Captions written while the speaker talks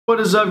What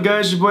is up,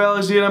 guys? Your boy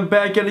Alex and I'm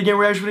back at it again.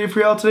 Reaction video for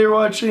y'all. Today we're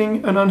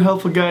watching an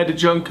unhelpful guide to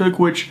Jungkook,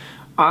 which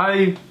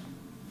I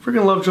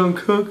freaking love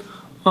Jungkook.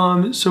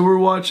 So we're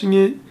watching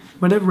it.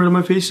 Might have red on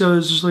my face, so I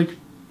was just like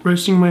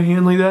resting my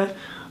hand like that.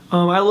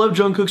 I love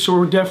Jungkook, so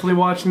we're definitely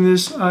watching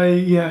this.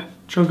 Yeah,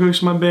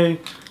 Jungkook's my bae.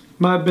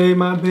 My bae,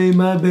 my bae,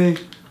 my bae.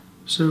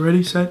 So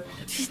ready, set.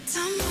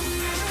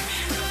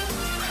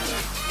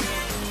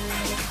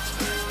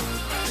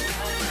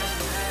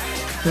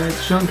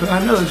 That's Jungkook.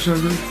 I know that's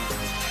Jungkook.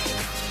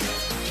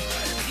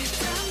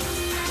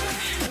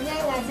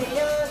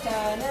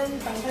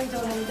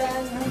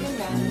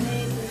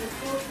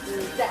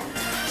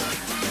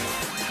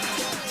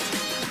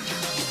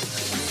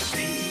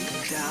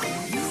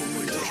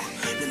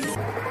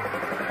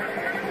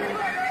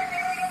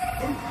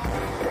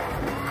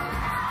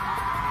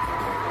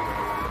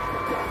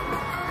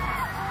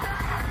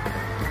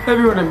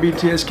 Everyone in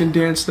BTS can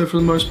dance though for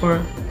the most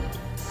part.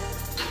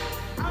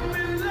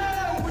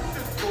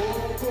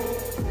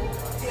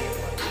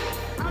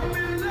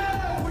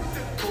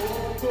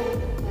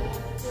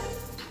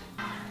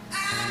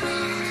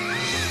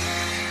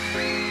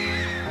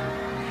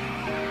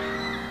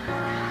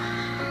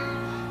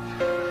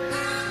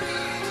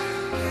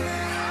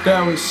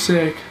 That was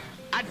sick.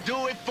 I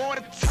do it for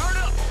the turn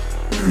up.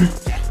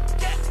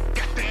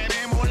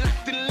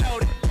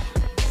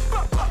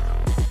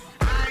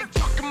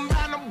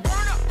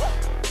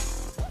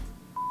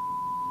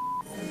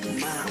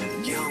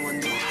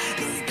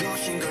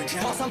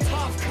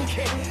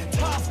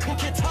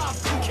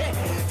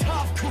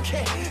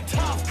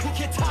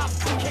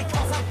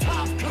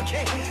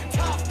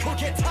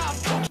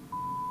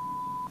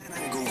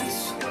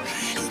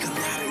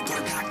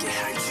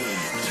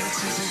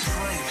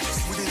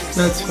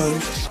 That's funny.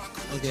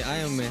 Okay,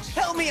 Iron Man.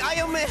 Help me,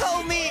 Iron Man,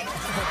 help me!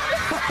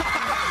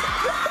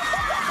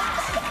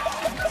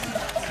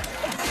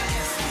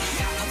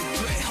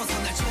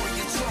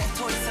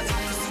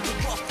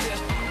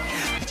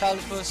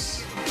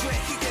 Childbus.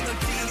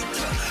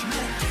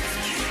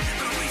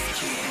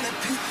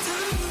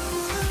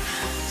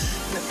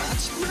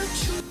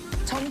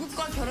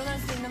 정국과 결혼할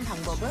수 있는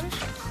방법은?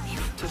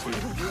 이거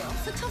뭐야?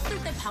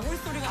 스쳤을 때 방울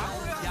소리가 나요.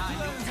 야,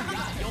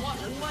 영화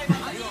너무 많이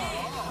봤다. 아니,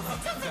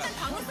 스쳤을 때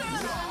방울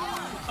소리가 나요.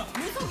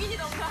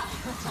 무속인이던가.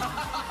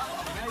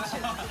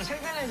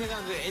 최근에 제가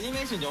그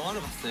애니메이션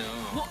영화를 봤어요.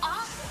 뭐,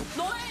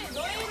 너의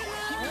이름은?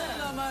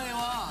 드라마에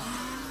와.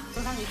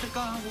 세상에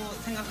있을까 하고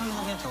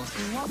생각하면서 그냥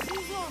적었어요. 와,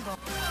 신기하다.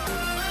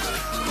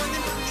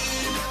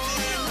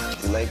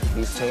 Like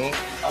this thing?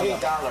 $8.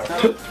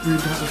 $3.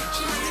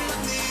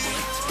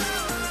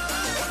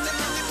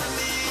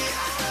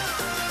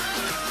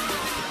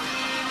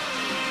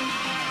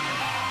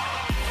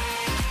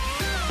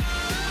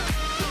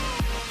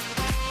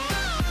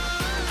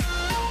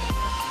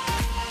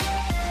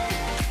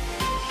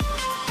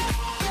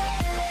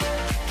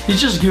 He's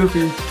just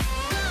goofy.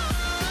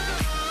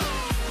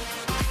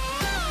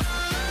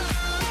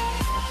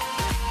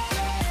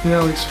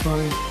 That looks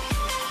funny.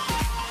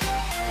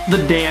 The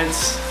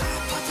dance.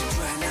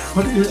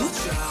 What is it?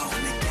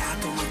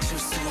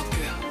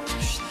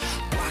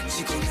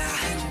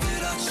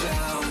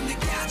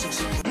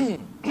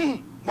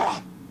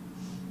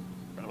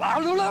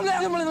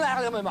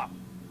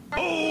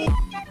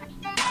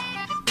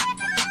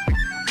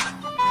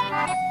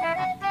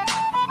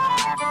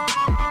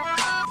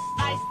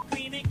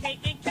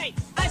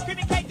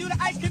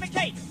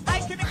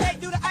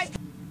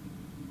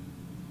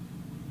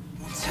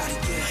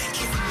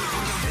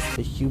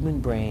 The human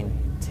brain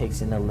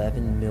takes in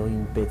 11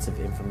 million bits of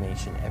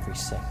information every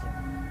second,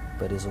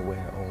 but is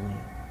aware only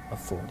of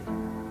 40.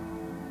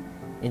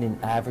 In an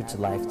average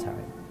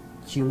lifetime,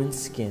 human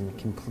skin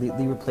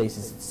completely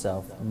replaces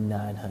itself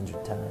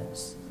 900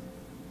 times.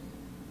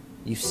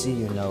 You see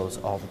your nose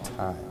all the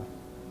time.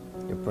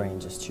 Your brain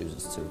just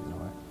chooses to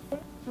ignore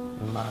it.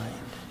 Mind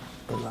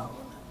blown.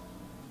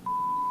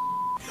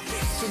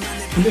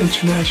 An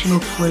international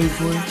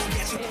playboy.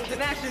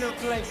 International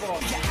playboy.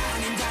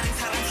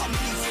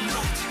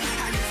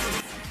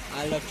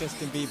 I love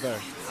Justin Bieber,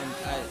 and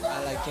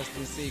I like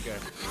Justin Seeger.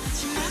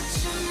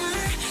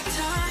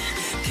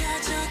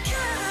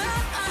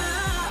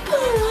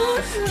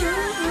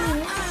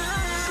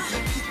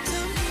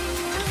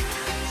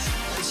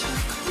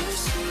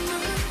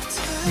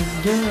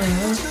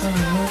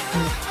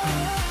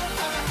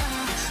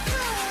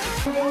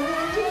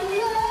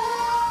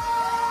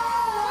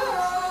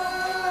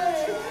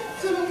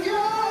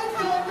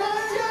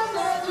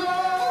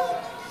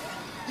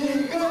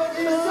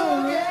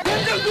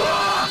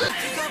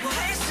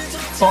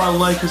 Oh, I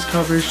like his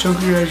covers.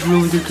 Jungkook has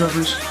really good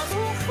covers.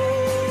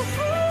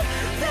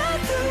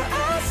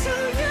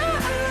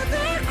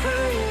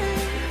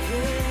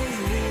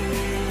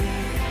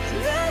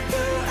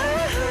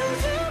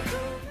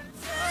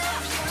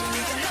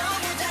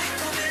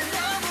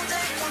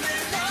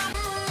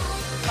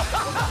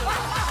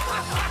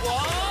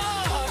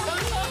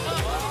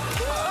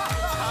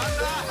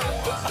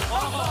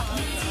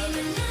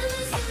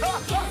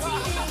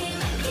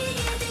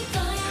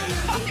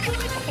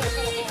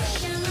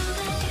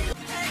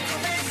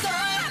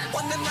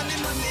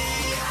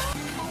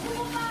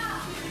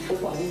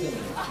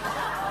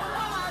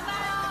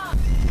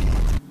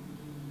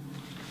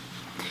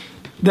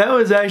 That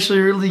was actually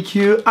really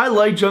cute. I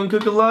like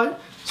Jungkook a lot.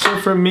 So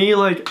for me,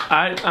 like,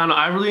 I don't know,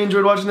 I really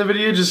enjoyed watching the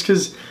video just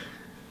because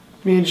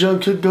me and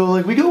Jungkook go,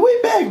 like, we go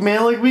way back,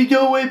 man. Like, we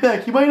go way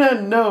back. You might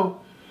not know,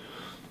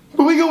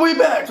 but we go way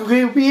back,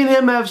 okay? Me and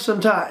him have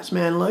some ties,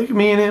 man. Like,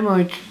 me and him,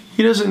 like,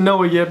 he doesn't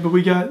know it yet, but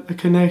we got a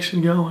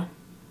connection going.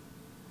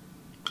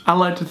 I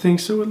like to think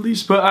so, at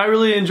least. But I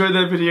really enjoyed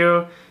that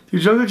video.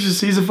 Dude, Jungkook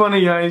just, he's a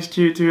funny guy. He's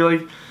cute, too.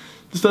 Like,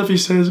 the stuff he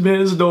says,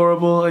 man, is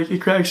adorable. Like,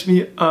 it cracks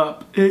me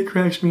up. It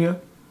cracks me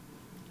up.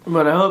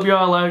 But I hope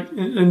y'all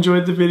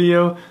enjoyed the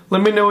video.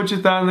 Let me know what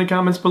you thought in the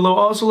comments below.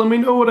 Also, let me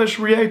know what I should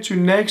react to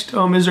next.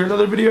 Is there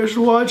another video I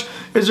should watch?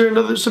 Is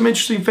there some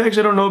interesting facts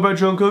I don't know about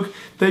Jungkook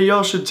that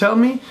y'all should tell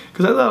me?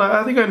 Because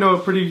I think I know a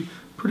pretty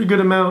good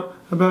amount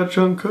about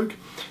Jungkook.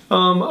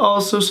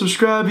 Also,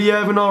 subscribe if you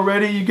haven't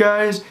already, you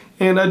guys.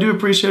 And I do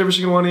appreciate every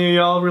single one of you.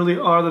 Y'all really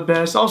are the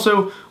best.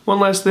 Also, one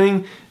last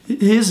thing.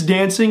 His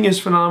dancing is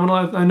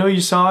phenomenal. I know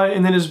you saw it.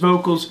 And then his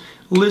vocals.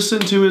 Listen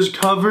to his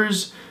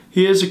covers.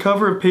 He has a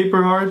cover of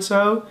Paper Hearts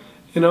out,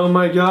 and oh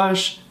my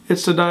gosh,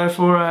 it's to die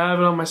for. I have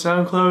it on my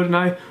SoundCloud, and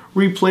I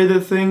replay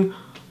that thing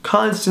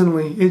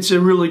constantly. It's a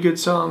really good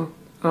song.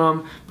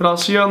 But I'll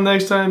see y'all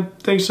next time.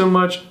 Thanks so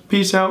much.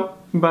 Peace out.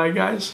 Bye, guys.